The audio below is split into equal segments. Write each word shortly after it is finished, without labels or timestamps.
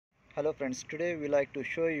Hello friends, today we like to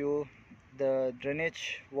show you the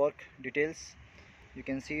drainage work details. You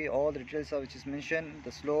can see all the details which is mentioned,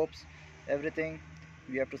 the slopes, everything.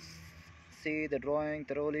 We have to see the drawing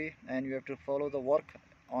thoroughly and you have to follow the work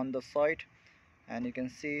on the site, and you can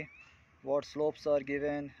see what slopes are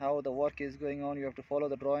given, how the work is going on. You have to follow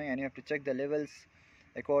the drawing and you have to check the levels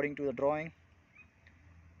according to the drawing.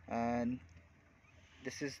 And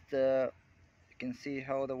this is the, you can see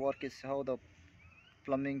how the work is, how the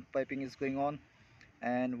plumbing piping is going on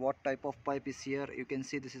and what type of pipe is here. You can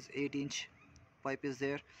see this is 8-inch pipe is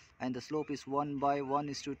there, and the slope is 1 by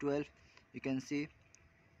 1:12, you can see,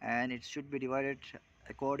 and it should be divided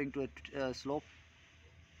according to a slope.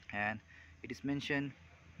 And it is mentioned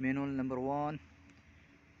manual number 1,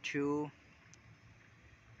 2,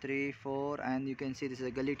 3, 4, and you can see this is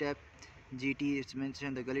a gully tap GT. It's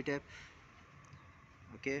mentioned the gully tap,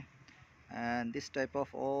 okay, and this type of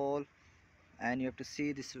all. And you have to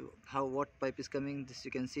see this, how what pipe is coming. This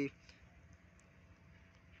you can see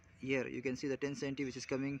here, you can see the 10 cm which is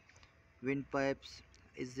coming, wind pipes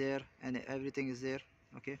is there, and everything is there,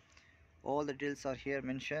 okay. All the details are here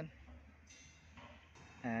mentioned,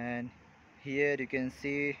 and here you can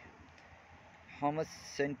see how much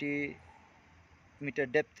centimeter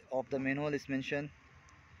depth of the manhole is mentioned.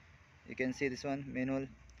 You can see this one, manhole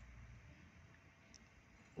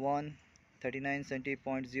 139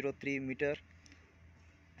 cm.03 meter,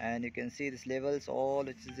 and you can see this levels all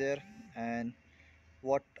which is there, and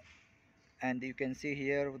what. And you can see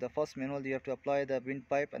here the first manhole you have to apply the wind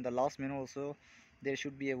pipe, and the last manhole also there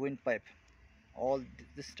should be a wind pipe. All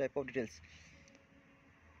this type of details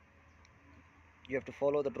you have to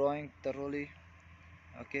follow the drawing thoroughly,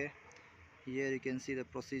 okay. Here you can see the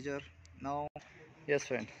procedure now. Yes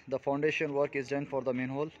friend, the foundation work is done for the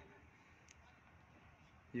manhole,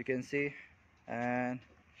 you can see. And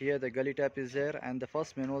here the gully tap is there, and the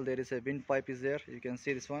first manhole there is a wind pipe is there. You can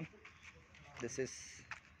see this one, this is,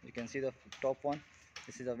 you can see the top one,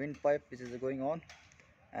 this is a wind pipe which is going on,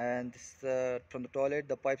 and this from the toilet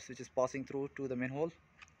the pipes which is passing through to the manhole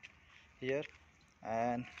here.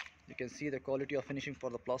 And you can see the quality of finishing for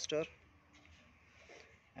the plaster.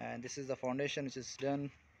 And this is the foundation which is done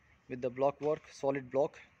with the block work, solid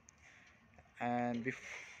block. And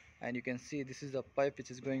and you can see this is the pipe which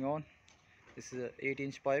is going on. This is a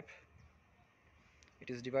 8-inch pipe. It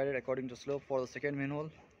is divided according to slope for the second manhole.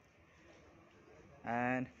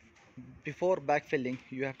 And before backfilling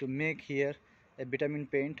you have to make here a bitumen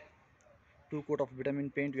paint, 2 coat of bitumen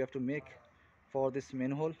paint you have to make for this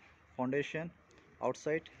manhole foundation,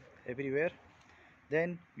 outside, everywhere.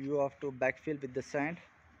 Then you have to backfill with the sand.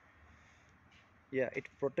 Yeah, it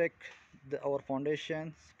protect our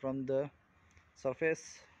foundations from the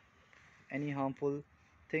surface, any harmful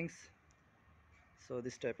things. So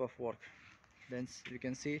this type of work. Then you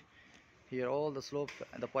can see here all the slope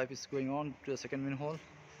and the pipe is going on to the second manhole.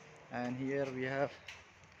 And here we have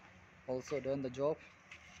also done the job.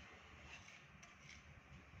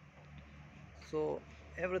 So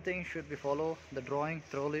everything should be follow the drawing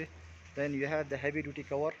thoroughly. Then you have the heavy duty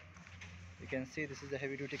cover. You can see this is the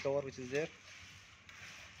heavy duty cover which is there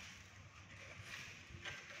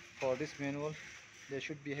for this manhole. There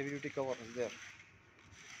should be heavy duty cover is there.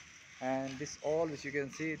 And this all which you can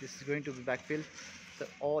see, this is going to be backfill the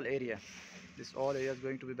all area. This all area is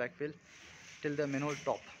going to be backfill till the manhole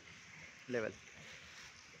top level.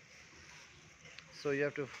 So you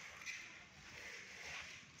have to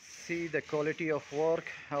see the quality of work,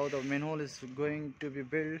 how the manhole is going to be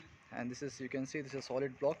built. And this is, you can see this is a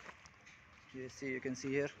solid block. You can see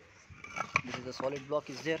here, this is a solid block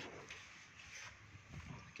is there,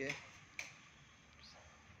 okay.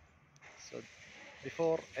 So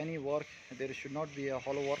before any work there should not be a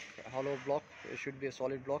hollow block, it should be a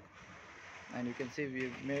solid block. And you can see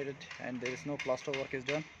we made it, and there is no plaster work is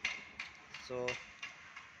done. So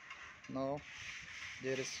now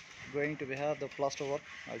there is going to be have the plaster work.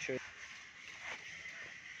 I'll show you.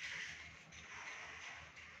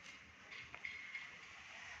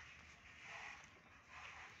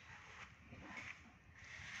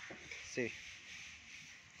 See,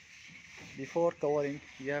 before covering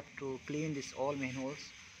you have to clean this all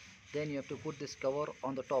manholes. Then you have to put this cover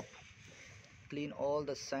on the top, clean all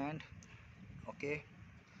the sand, okay,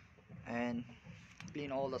 and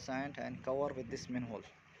clean all the sand and cover with this manhole.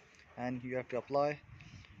 And you have to apply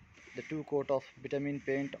the 2 coat of bitumen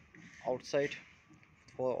paint outside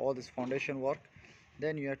for all this foundation work.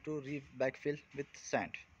 Then you have to backfill with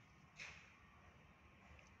sand.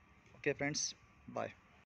 Okay friends, bye.